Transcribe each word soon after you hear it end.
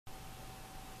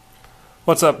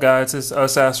What's up guys, it's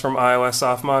Osas from iOS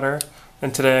softModder,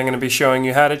 and today I'm going to be showing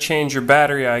you how to change your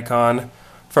battery icon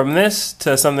from this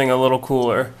to something a little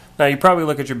cooler. Now you probably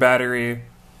look at your battery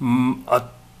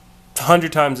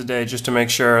 100 times a day just to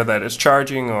make sure that it's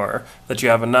charging or that you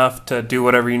have enough to do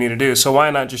whatever you need to do. So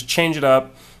why not just change it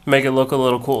up, make it look a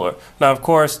little cooler. Now of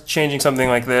course, changing something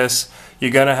like this, you're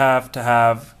going to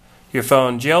have your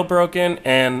phone jailbroken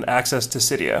and access to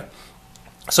Cydia.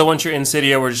 So once you're in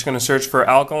Cydia, we're just going to search for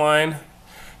Alkaline.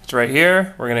 It's right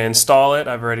here. We're going to install it.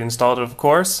 I've already installed it, of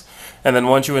course. And then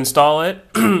once you install it,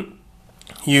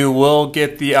 you will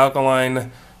get the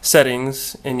Alkaline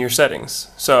settings in your settings.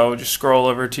 So just scroll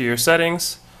over to your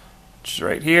settings, which is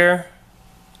right here.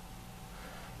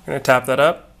 I'm going to tap that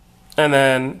up, and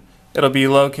then it'll be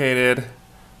located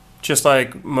just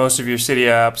like most of your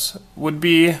Cydia apps would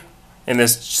be in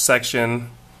this section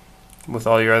with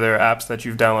all your other apps that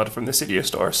you've downloaded from the Cydia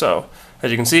store. So as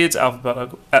you can see, it's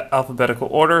alphabetical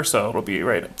order, so it'll be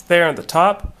right up there at the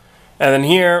top. And then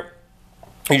here,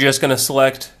 you're just going to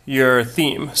select your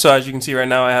theme. So as you can see right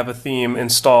now, I have a theme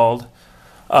installed,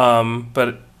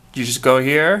 but you just go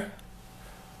here,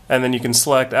 and then you can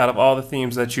select out of all the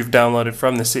themes that you've downloaded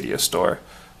from the Cydia store.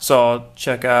 So I'll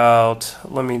check out,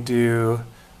 let me do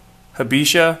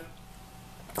Habisha.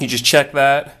 You just check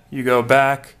that, you go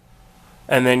back,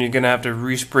 and then you're going to have to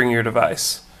respring your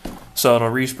device. So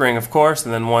it'll respring, of course,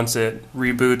 and then once it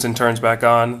reboots and turns back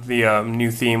on, the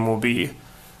new theme will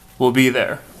be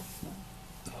there.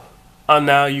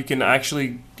 Now you can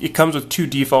actually, it comes with two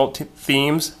default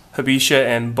themes, Habisha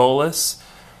and Bolus.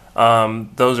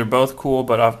 Those are both cool,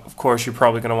 but of course you're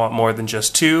probably going to want more than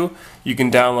just two. You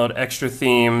can download extra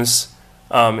themes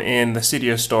in the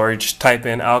Cydia store. You just type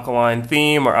in Alkaline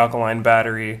theme or Alkaline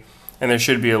battery, and there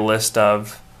should be a list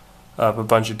of a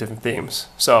bunch of different themes.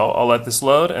 So I'll let this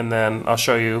load, and then I'll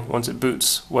show you once it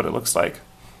boots what it looks like.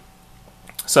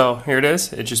 So here it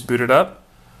is. It just booted up,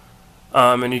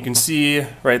 and you can see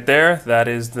right there that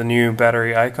is the new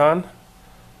battery icon.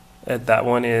 And that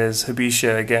one is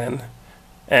Habisha again,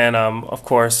 and of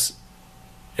course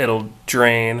it'll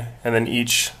drain, and then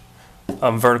each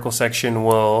vertical section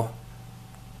will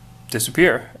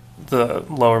disappear the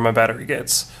lower my battery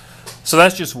gets. So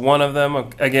that's just one of them.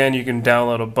 Again, you can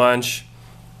download a bunch.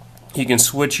 You can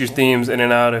switch your themes in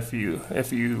and out if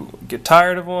you get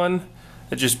tired of one.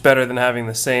 It's just better than having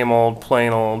the same old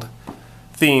plain old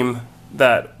theme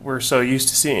that we're so used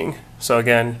to seeing. So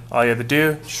again, all you have to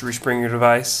do is just respring your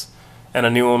device and a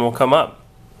new one will come up.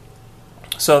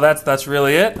 So that's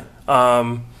really it.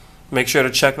 Make sure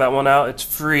to check that one out. It's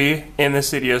free in the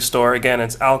Cydia store. Again,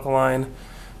 it's Alkaline.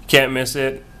 You can't miss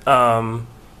it.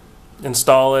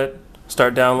 Install it.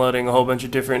 Start downloading a whole bunch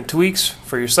of different tweaks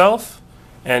for yourself,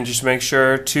 and just make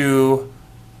sure to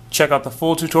check out the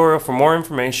full tutorial for more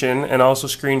information, and also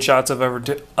screenshots of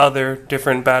other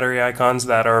different battery icons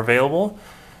that are available.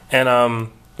 And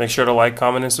make sure to like,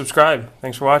 comment, and subscribe.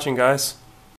 Thanks for watching, guys.